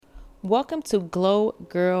Welcome to Glow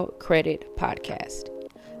Girl Credit Podcast.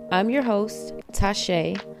 I'm your host,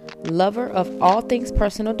 Tashay, lover of all things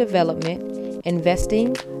personal development,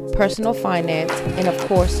 investing, personal finance, and of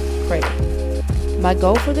course, credit. My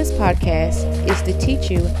goal for this podcast is to teach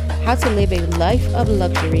you how to live a life of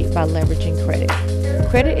luxury by leveraging credit.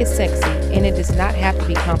 Credit is sexy and it does not have to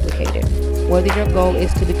be complicated. Whether your goal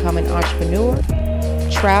is to become an entrepreneur,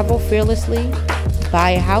 travel fearlessly, buy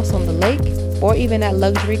a house on the lake, or even that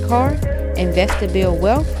luxury car, invest to build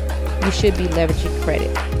wealth, you should be leveraging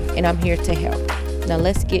credit. And I'm here to help. Now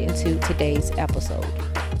let's get into today's episode.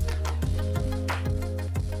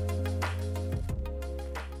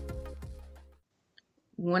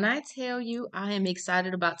 When I tell you I am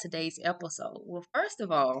excited about today's episode, well, first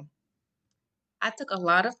of all, I took a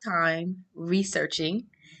lot of time researching.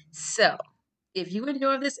 So if you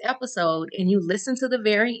enjoy this episode and you listen to the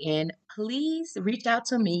very end, please reach out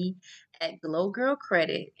to me at Glow Girl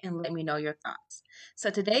Credit and let me know your thoughts.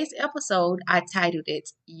 So today's episode, I titled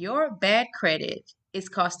it, Your Bad Credit is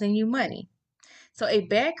Costing You Money. So a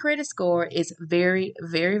bad credit score is very,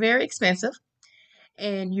 very, very expensive.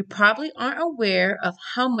 And you probably aren't aware of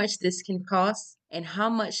how much this can cost and how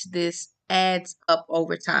much this adds up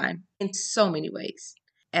over time in so many ways.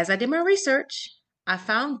 As I did my research, I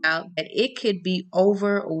found out that it could be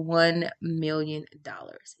over $1 million.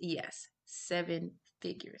 Yes, seven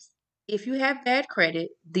figures. If you have bad credit,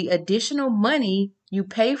 the additional money you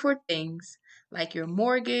pay for things like your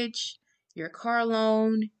mortgage, your car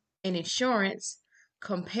loan, and insurance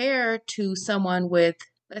compared to someone with,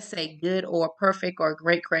 let's say, good or perfect or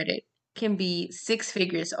great credit can be six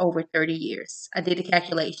figures over 30 years. I did the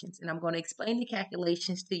calculations and I'm going to explain the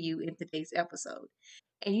calculations to you in today's episode.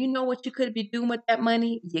 And you know what you could be doing with that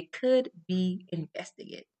money? You could be investing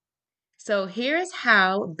it. So here's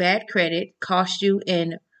how bad credit costs you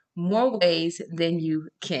in more ways than you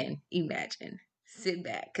can imagine. Sit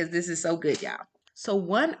back because this is so good, y'all. So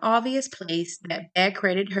one obvious place that bad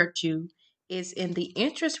credit hurts you is in the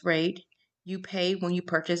interest rate you pay when you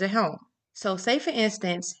purchase a home. So say for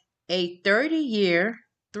instance, a 30-year,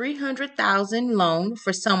 300,000 loan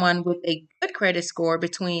for someone with a good credit score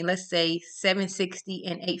between, let's say, 760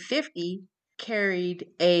 and 850 carried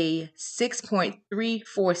a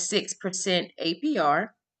 6.346% APR.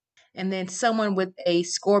 And then someone with a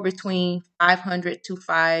score between 500 to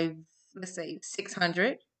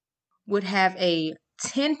 600 would have a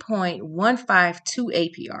 10.152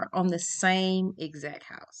 APR on the same exact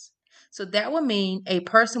house. So that would mean a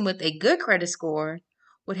person with a good credit score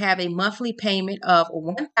would have a monthly payment of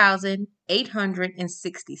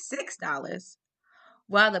 $1,866,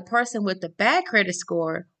 while the person with the bad credit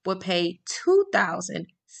score would pay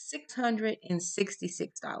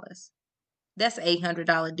 $2,666. That's an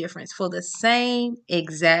 $800 difference for the same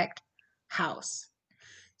exact house.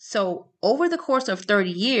 So over the course of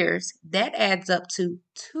 30 years, that adds up to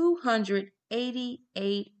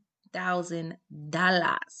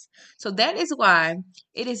 $288,000. So that is why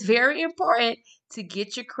it is very important to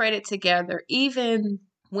get your credit together, even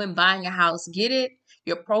when buying a house. Get it,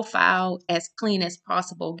 your profile as clean as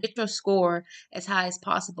possible. Get your score as high as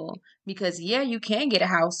possible. Because yeah, you can get a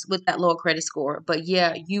house with that lower credit score, but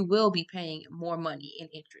yeah, you will be paying more money in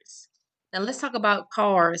interest. Now let's talk about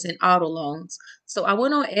cars and auto loans. So I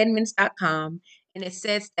went on Edmunds.com and it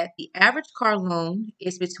says that the average car loan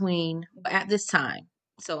is between, at this time,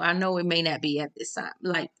 so I know it may not be at this time,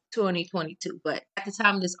 like 2022, but at the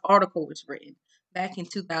time this article was written, back in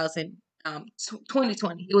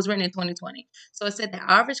 2020, it was written in 2020. So it said the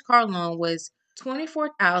average car loan was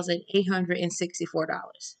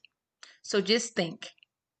 $24,864. So just think,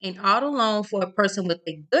 an auto loan for a person with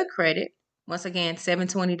a good credit, once again,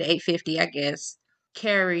 720 to 850, I guess,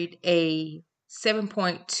 carried a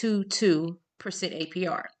 7.22%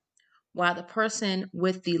 APR. While the person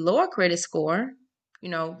with the lower credit score,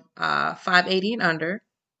 580 and under,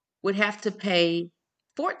 would have to pay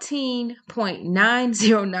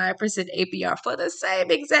 14.909% APR for the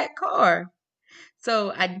same exact car.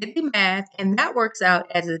 So I did the math, and that works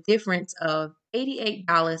out as a difference of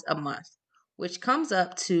 $88 a month, which comes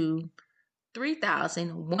up to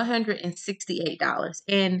 $3,168.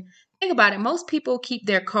 And think about it, most people keep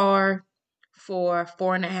their car for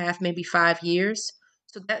 4.5, maybe 5 years.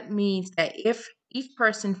 So that means that if each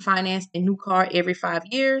person financed a new car every 5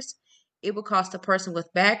 years, it would cost a person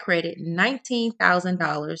with bad credit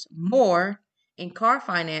 $19,000 more in car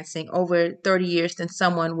financing over 30 years than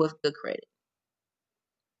someone with good credit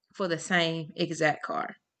for the same exact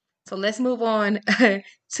car. So let's move on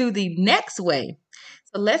to the next way.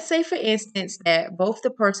 So let's say, for instance, that both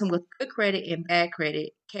the person with good credit and bad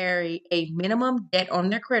credit carry a minimum debt on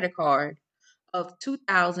their credit card of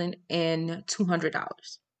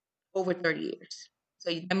 $2,200 over 30 years. So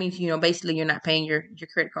that means, basically you're not paying your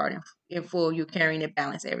credit card in full. You're carrying it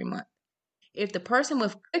balance every month. If the person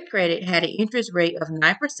with good credit had an interest rate of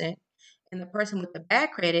 9% and the person with the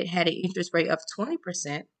bad credit had an interest rate of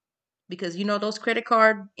 20%, because those credit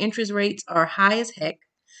card interest rates are high as heck,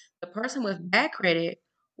 the person with bad credit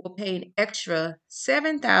will pay an extra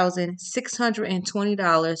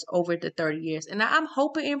 $7,620 over the 30 years. And I'm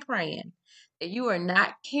hoping and praying that you are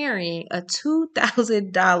not carrying a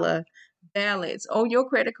 $2,000 balance on your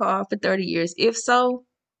credit card for 30 years. If so,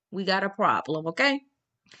 we got a problem, okay?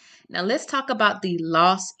 Now let's talk about the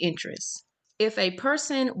lost interest. If a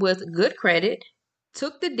person with good credit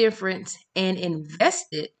took the difference and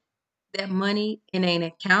invested that money in an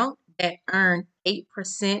account that earned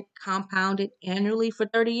 8% compounded annually for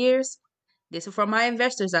 30 years, this is for my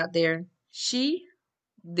investors out there.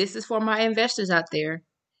 This is for my investors out there.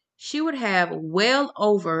 She would have well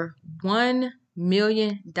over $1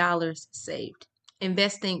 million saved,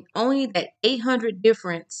 investing only that 800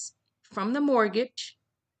 difference from the mortgage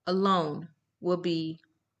alone will be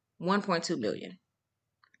 1.2 million.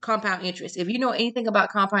 Compound interest. If you know anything about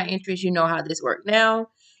compound interest, you know how this works. Now,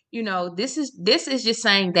 this is just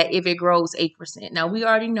saying that if it grows 8%. Now we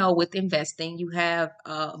already know with investing, you have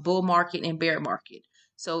a bull market and bear market.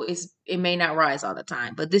 So it may not rise all the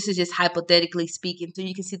time, but this is just hypothetically speaking, so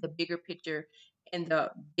you can see the bigger picture and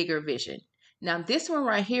the bigger vision. Now this one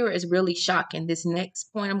right here is really shocking. This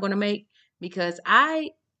next point I'm going to make, because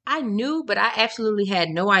I knew, but I absolutely had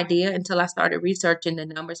no idea until I started researching the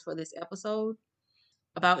numbers for this episode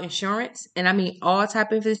about insurance. And I mean all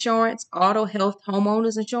type of insurance, auto, health,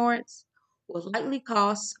 homeowners insurance will likely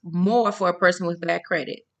cost more for a person with bad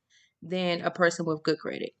credit than a person with good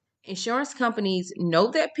credit. Insurance companies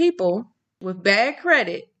know that people with bad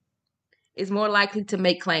credit is more likely to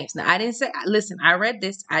make claims. Now, I didn't say, listen, I read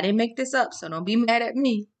this. I didn't make this up, so don't be mad at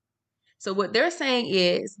me. So what they're saying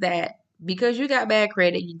is that because you got bad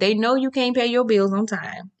credit, they know you can't pay your bills on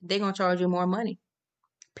time. They're going to charge you more money.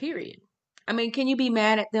 Period. I mean, can you be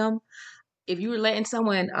mad at them? If you were letting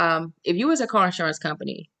someone, if you was a car insurance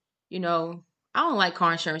company, I don't like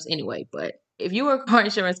car insurance anyway, but if you were a car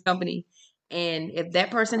insurance company and if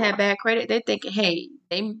that person had bad credit, they're thinking, hey,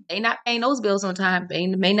 they not paying those bills on time. They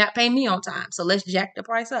may not pay me on time. So let's jack the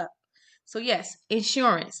price up. So yes,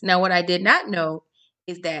 insurance. Now, what I did not know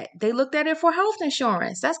is that they looked at it for health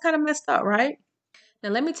insurance. That's kind of messed up, right? Now,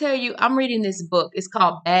 let me tell you, I'm reading this book. It's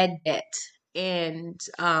called Bad Debt. And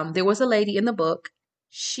there was a lady in the book.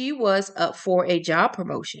 She was up for a job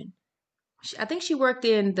promotion. I think she worked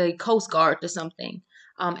in the Coast Guard or something.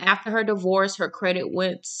 After her divorce, her credit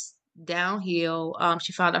went downhill.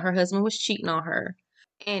 She found out her husband was cheating on her.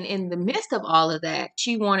 And in the midst of all of that,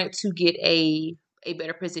 she wanted to get a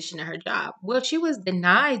better position in her job. Well, she was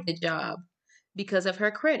denied the job because of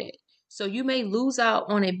her credit. So you may lose out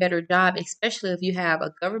on a better job, especially if you have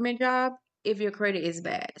a government job, if your credit is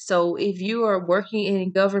bad. So if you are working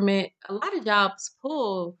in government, a lot of jobs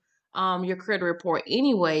pull your credit report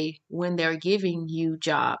anyway when they're giving you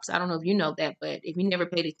jobs. I don't know if you know that, but if you never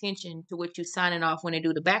paid attention to what you're signing off when they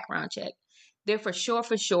do the background check, they're for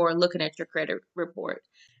sure looking at your credit report.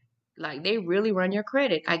 Like they really run your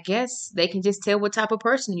credit. I guess they can just tell what type of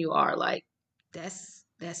person you are. Like that's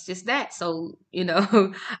just that. So,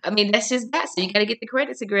 I mean that's just that. So you gotta get the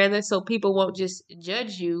credit together so people won't just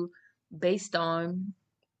judge you based on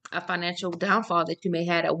a financial downfall that you may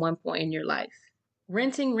had at one point in your life.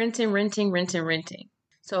 Renting.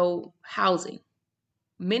 So housing.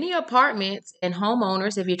 Many apartments and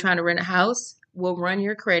homeowners, if you're trying to rent a house, will run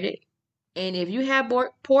your credit. And if you have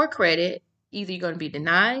poor credit, either you're going to be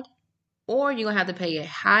denied or you're going to have to pay a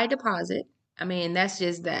high deposit. I mean, that's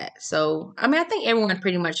just that. So, I mean, I think everyone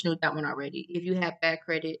pretty much knew that one already. If you have bad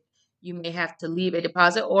credit, you may have to leave a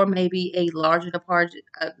deposit or maybe a larger deposit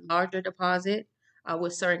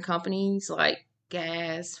with certain companies like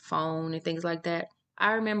gas, phone, and things like that.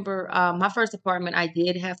 I remember my first apartment, I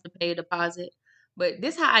did have to pay a deposit, but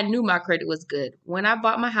this how I knew my credit was good. When I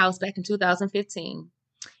bought my house back in 2015,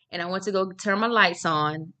 and I went to go turn my lights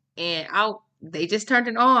on, and they just turned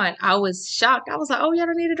it on. I was shocked. I was like, "Oh, y'all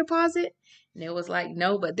don't need a deposit?" And it was like,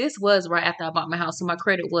 "No," but this was right after I bought my house, so my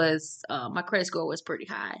credit score was pretty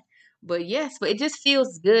high. But yes, but it just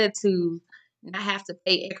feels good to not have to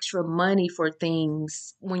pay extra money for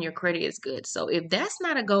things when your credit is good. So if that's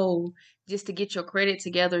not a goal, just to get your credit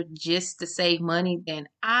together, just to save money, then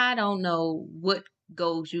I don't know what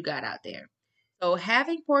goals you got out there. So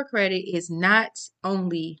having poor credit is not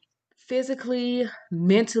only physically,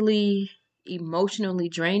 mentally, emotionally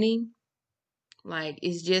draining, Like,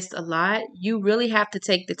 it's just a lot. You really have to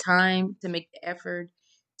take the time to make the effort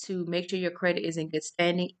to make sure your credit is in good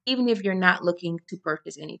standing, even if you're not looking to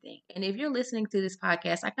purchase anything. And if you're listening to this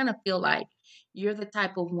podcast, I kind of feel like you're the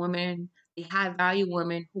type of woman, the high value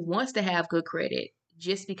woman who wants to have good credit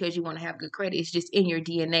just because you want to have good credit. It's just in your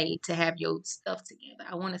DNA to have your stuff together.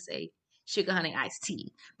 I want to say sugar, honey, iced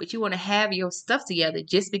tea, but you want to have your stuff together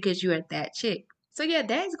just because you're that chick. So yeah,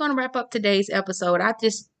 that's gonna wrap up today's episode.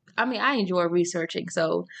 I enjoy researching.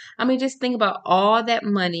 So just think about all that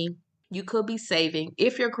money you could be saving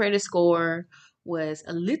if your credit score was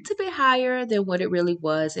a little bit higher than what it really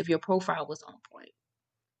was if your profile was on point.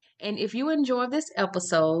 And if you enjoy this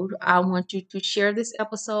episode, I want you to share this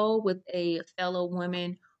episode with a fellow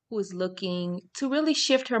woman who is looking to really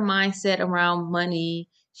shift her mindset around money,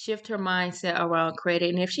 shift her mindset around credit.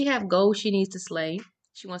 And if she have goals she needs to slay,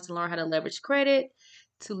 she wants to learn how to leverage credit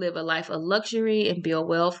to live a life of luxury and build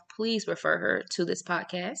wealth, please refer her to this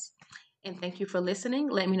podcast. And thank you for listening.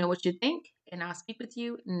 Let me know what you think, and I'll speak with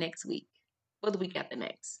you next week or the week after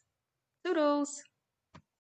next. Toodles.